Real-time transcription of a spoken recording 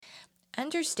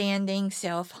Understanding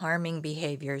Self-Harming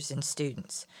Behaviors in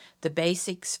Students, The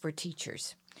Basics for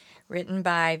Teachers, written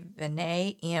by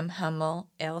Venee M. Hummel,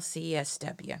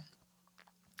 LCSW.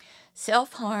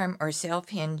 Self-harm or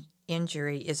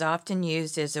self-injury is often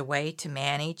used as a way to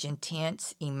manage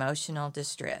intense emotional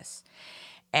distress.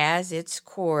 As its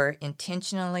core,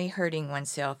 intentionally hurting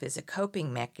oneself is a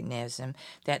coping mechanism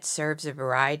that serves a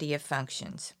variety of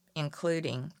functions,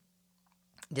 including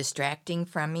distracting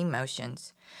from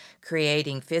emotions,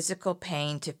 creating physical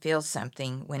pain to feel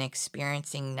something when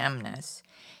experiencing numbness,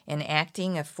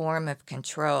 enacting a form of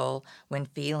control when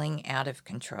feeling out of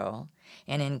control,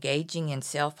 and engaging in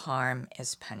self-harm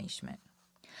as punishment.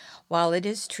 While it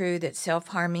is true that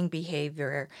self-harming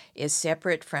behavior is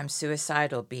separate from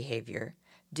suicidal behavior,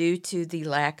 due to the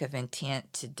lack of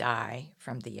intent to die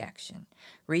from the action,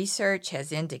 research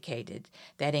has indicated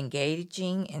that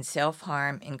engaging in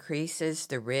self-harm increases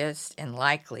the risk and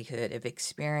likelihood of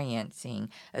experiencing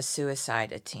a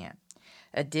suicide attempt.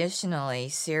 Additionally,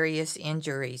 serious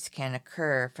injuries can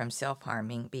occur from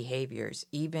self-harming behaviors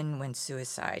even when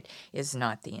suicide is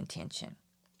not the intention.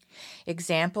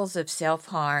 Examples of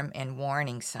self-harm and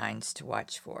warning signs to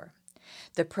watch for.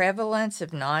 The prevalence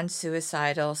of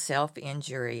non-suicidal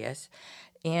self-injurious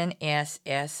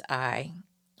NSSI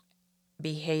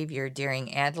behavior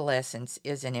during adolescence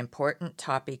is an important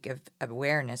topic of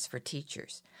awareness for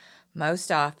teachers.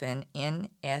 Most often,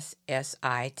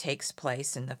 NSSI takes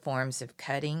place in the forms of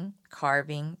cutting,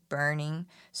 carving, burning,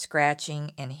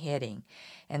 scratching, and hitting,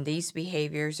 and these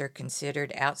behaviors are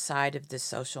considered outside of the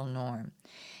social norm.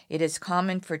 It is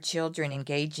common for children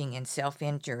engaging in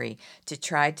self-injury to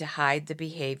try to hide the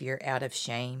behavior out of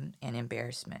shame and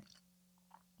embarrassment.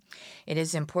 It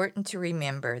is important to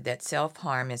remember that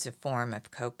self-harm is a form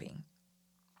of coping.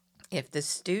 If the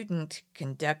student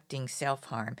conducting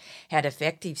self-harm had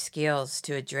effective skills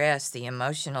to address the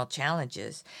emotional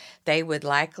challenges, they would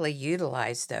likely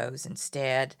utilize those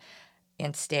instead,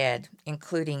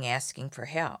 including asking for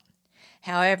help.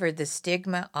 However, the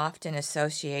stigma often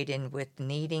associated with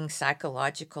needing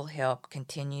psychological help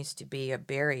continues to be a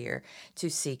barrier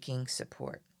to seeking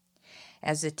support.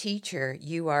 As a teacher,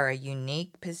 you are in a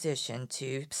unique position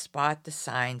to spot the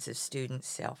signs of student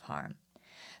self-harm.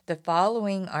 The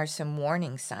following are some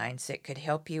warning signs that could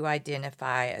help you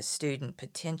identify a student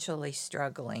potentially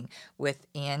struggling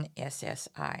with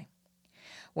NSSI.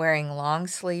 Wearing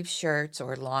long-sleeve shirts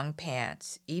or long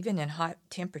pants, even in hot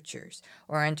temperatures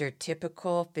or under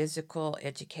typical physical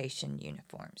education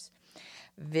uniforms.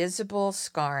 Visible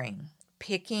scarring,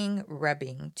 picking,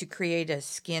 rubbing to create a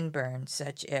skin burn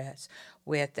such as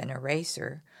with an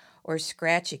eraser, or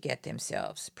scratching at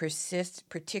themselves,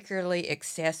 particularly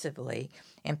excessively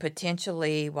and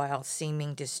potentially while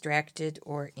seeming distracted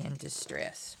or in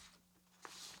distress.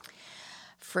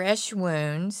 Fresh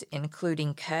wounds,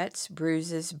 including cuts,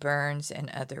 bruises, burns, and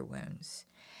other wounds.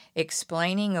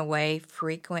 Explaining away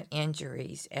frequent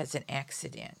injuries as an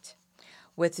accident.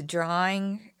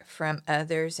 Withdrawing from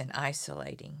others and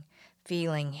isolating.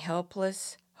 Feeling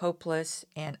helpless, hopeless,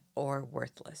 or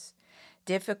worthless.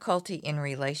 Difficulty in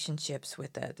relationships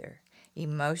with others.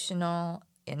 Emotional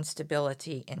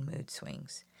instability and mood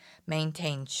swings.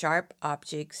 Maintain sharp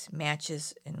objects,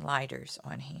 matches, and lighters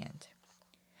on hand.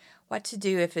 What to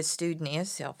do if a student is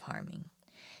self-harming.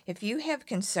 If you have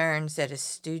concerns that a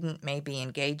student may be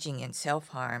engaging in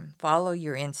self-harm, follow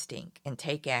your instinct and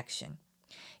take action.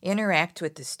 Interact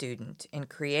with the student and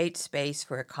create space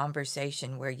for a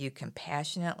conversation where you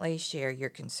compassionately share your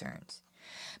concerns.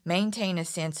 Maintain a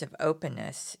sense of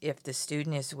openness if the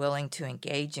student is willing to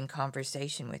engage in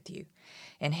conversation with you,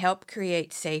 and help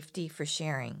create safety for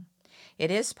sharing. It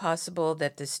is possible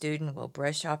that the student will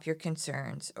brush off your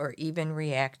concerns or even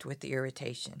react with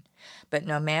irritation. But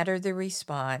no matter the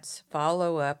response,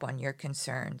 follow up on your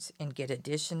concerns and get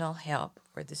additional help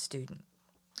for the student.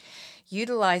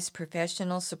 Utilize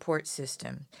professional support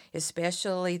system,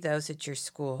 especially those at your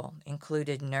school,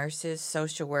 including nurses,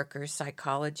 social workers,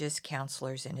 psychologists,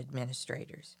 counselors, and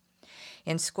administrators.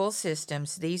 In school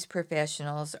systems, these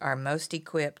professionals are most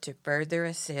equipped to further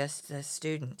assist the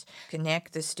student,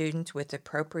 connect the student with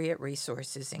appropriate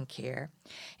resources and care,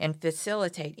 and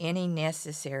facilitate any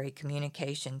necessary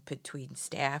communication between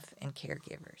staff and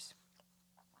caregivers.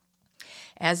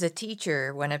 As a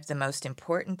teacher, one of the most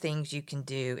important things you can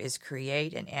do is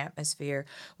create an atmosphere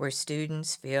where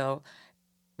students feel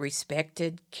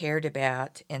respected, cared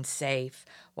about, and safe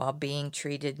while being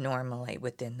treated normally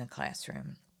within the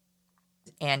classroom.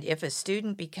 And if a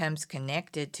student becomes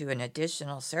connected to an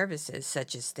additional services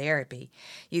such as therapy,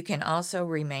 you can also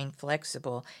remain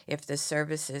flexible if the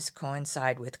services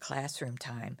coincide with classroom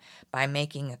time by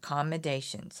making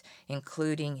accommodations,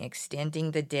 including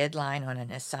extending the deadline on an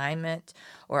assignment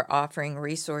or offering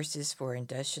resources for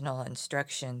additional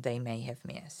instruction they may have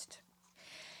missed.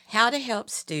 How to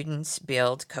help students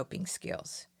build coping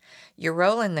skills. Your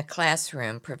role in the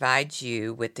classroom provides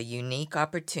you with the unique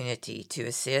opportunity to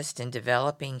assist in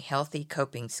developing healthy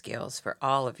coping skills for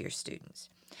all of your students.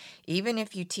 Even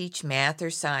if you teach math or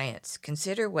science,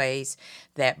 consider ways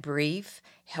that brief,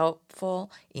 helpful,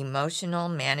 emotional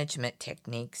management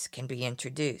techniques can be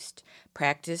introduced,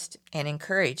 practiced, and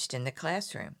encouraged in the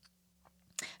classroom.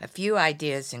 A few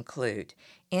ideas include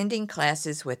ending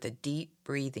classes with a deep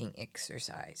breathing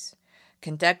exercise,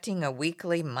 conducting a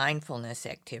weekly mindfulness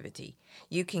activity.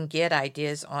 You can get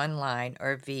ideas online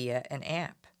or via an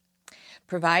app.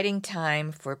 Providing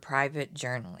time for private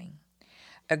journaling.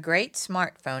 A great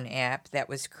smartphone app that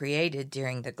was created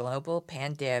during the global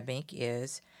pandemic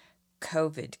is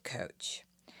COVID Coach,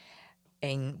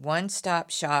 a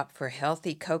one-stop shop for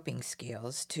healthy coping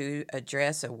skills to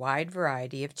address a wide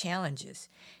variety of challenges,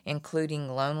 including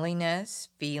loneliness,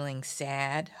 feeling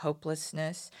sad,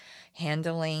 hopelessness,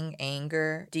 handling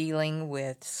anger, dealing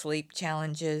with sleep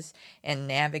challenges, and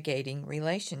navigating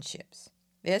relationships.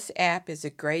 This app is a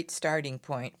great starting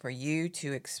point for you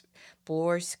to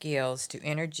explore skills to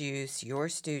introduce your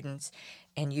students,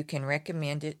 and you can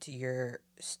recommend it to your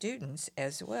students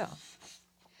as well.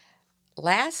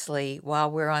 Lastly,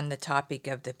 while we're on the topic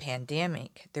of the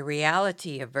pandemic, the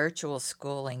reality of virtual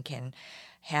schooling can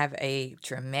have a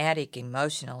dramatic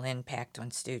emotional impact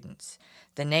on students.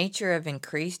 The nature of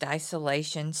increased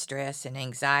isolation, stress, and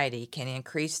anxiety can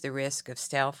increase the risk of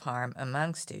self-harm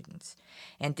among students,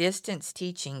 and distance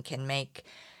teaching can make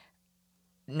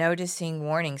noticing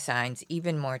warning signs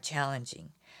even more challenging.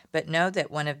 But know that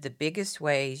one of the biggest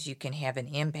ways you can have an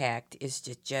impact is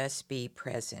to just be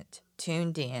present,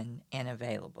 tuned in, and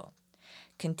available.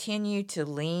 Continue to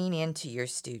lean into your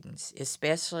students,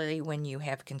 especially when you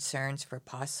have concerns for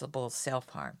possible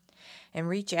self-harm, and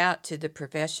reach out to the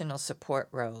professional support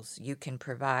roles you can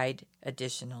provide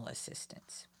additional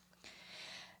assistance.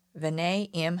 Venee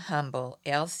M. Hummel,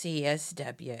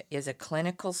 LCSW, is a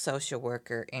clinical social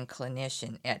worker and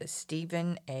clinician at a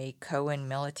Stephen A. Cohen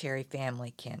Military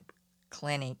Family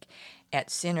Clinic at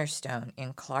Centerstone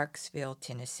in Clarksville,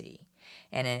 Tennessee,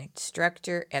 and an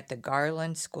instructor at the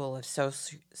Garland School of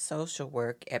Social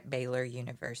Work at Baylor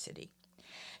University.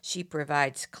 She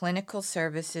provides clinical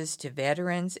services to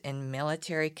veterans and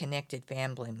military-connected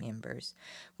family members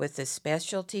with a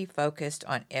specialty focused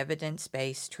on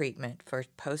evidence-based treatment for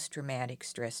post-traumatic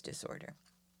stress disorder,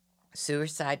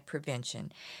 suicide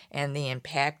prevention, and the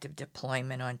impact of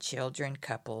deployment on children,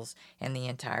 couples, and the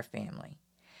entire family.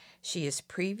 She has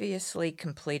previously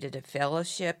completed a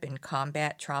fellowship in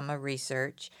combat trauma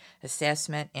research,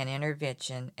 assessment, and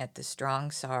intervention at the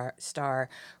Strong Star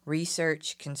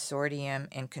Research Consortium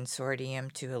and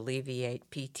Consortium to Alleviate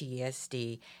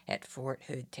PTSD at Fort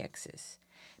Hood, Texas.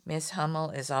 Ms. Hummel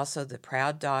is also the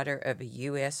proud daughter of a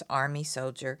U.S. Army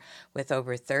soldier with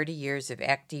over 30 years of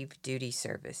active duty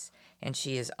service, and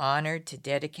she is honored to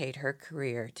dedicate her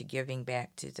career to giving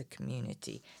back to the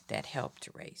community that helped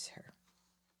raise her.